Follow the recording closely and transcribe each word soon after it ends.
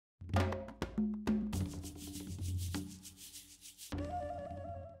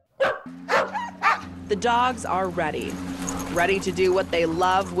The dogs are ready to do what they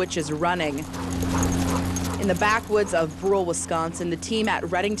love, which is running. In the backwoods of Brule, Wisconsin, the team at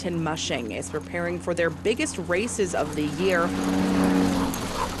Redington Mushing is preparing for their biggest races of the year.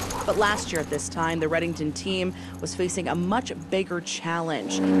 But last year at this time, the Redington team was facing a much bigger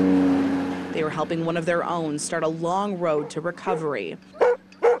challenge. They were helping one of their own start a long road to recovery.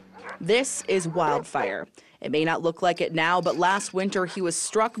 This is Wildfire. It may not look like it now, but last winter he was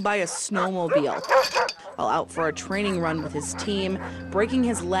struck by a snowmobile while out for a training run with his team, breaking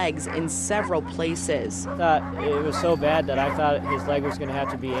his legs in several places. I thought it was so bad that I thought his leg was going to have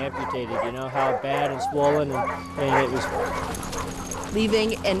to be amputated. You know how bad and swollen and it was.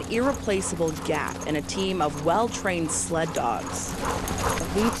 Leaving an irreplaceable gap in a team of well-trained sled dogs.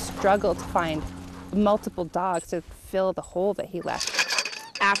 We struggled to find multiple dogs to fill the hole that he left.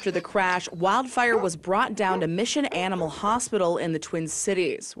 After the crash, Wildfire was brought down to Mission Animal Hospital in the Twin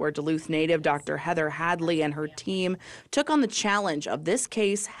Cities, where Duluth native Dr. Heather Hadley and her team took on the challenge of this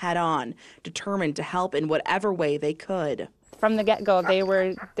case head-on, determined to help in whatever way they could. From the get-go, they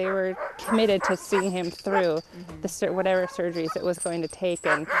were committed to seeing him through whatever surgeries it was going to take,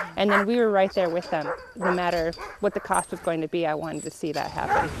 and then we were right there with them. No matter what the cost was going to be, I wanted to see that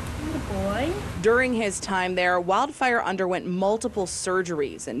happen. Good boy. During his time there, Wildfire underwent multiple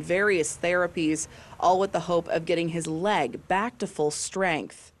surgeries and various therapies, all with the hope of getting his leg back to full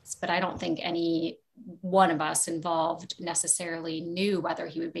strength. But I don't think any one of us involved necessarily knew whether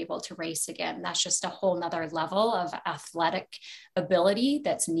he would be able to race again. That's just a whole nother level of athletic ability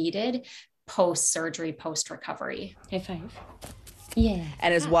that's needed post-surgery, post-recovery. High five. Yeah.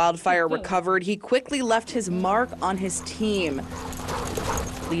 And as Wildfire recovered, he quickly left his mark on his team,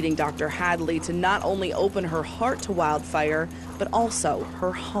 leading Dr. Hadley to not only open her heart to Wildfire, but also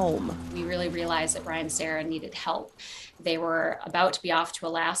her home. We really realized that Ryan and Sarah needed help. They were about to be off to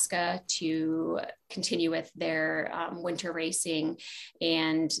Alaska to continue with their winter racing,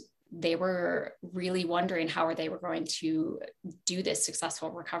 and they were really wondering how they were going to do this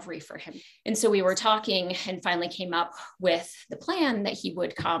successful recovery for him. And so we were talking and finally came up with the plan that he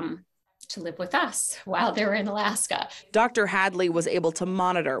would come to live with us while they were in Alaska. Dr. Hadley was able to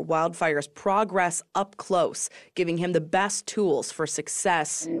monitor Wildfire's progress up close, giving him the best tools for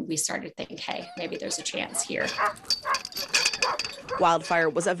success. And we started thinking, hey, maybe there's a chance here. Wildfire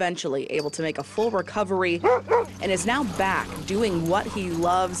was eventually able to make a full recovery and is now back doing what he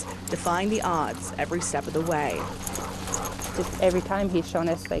loves, defying the odds every step of the way. Just every time he's shown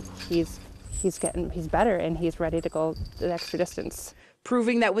us like he's better and he's ready to go the extra distance.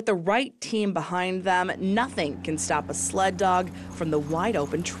 Proving that with the right team behind them, nothing can stop a sled dog from the wide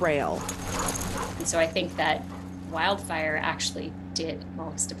open trail. And so I think that Wildfire actually did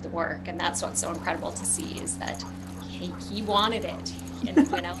most of the work, and that's what's so incredible to see is that he wanted it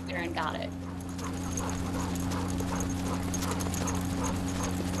and went out there and got it.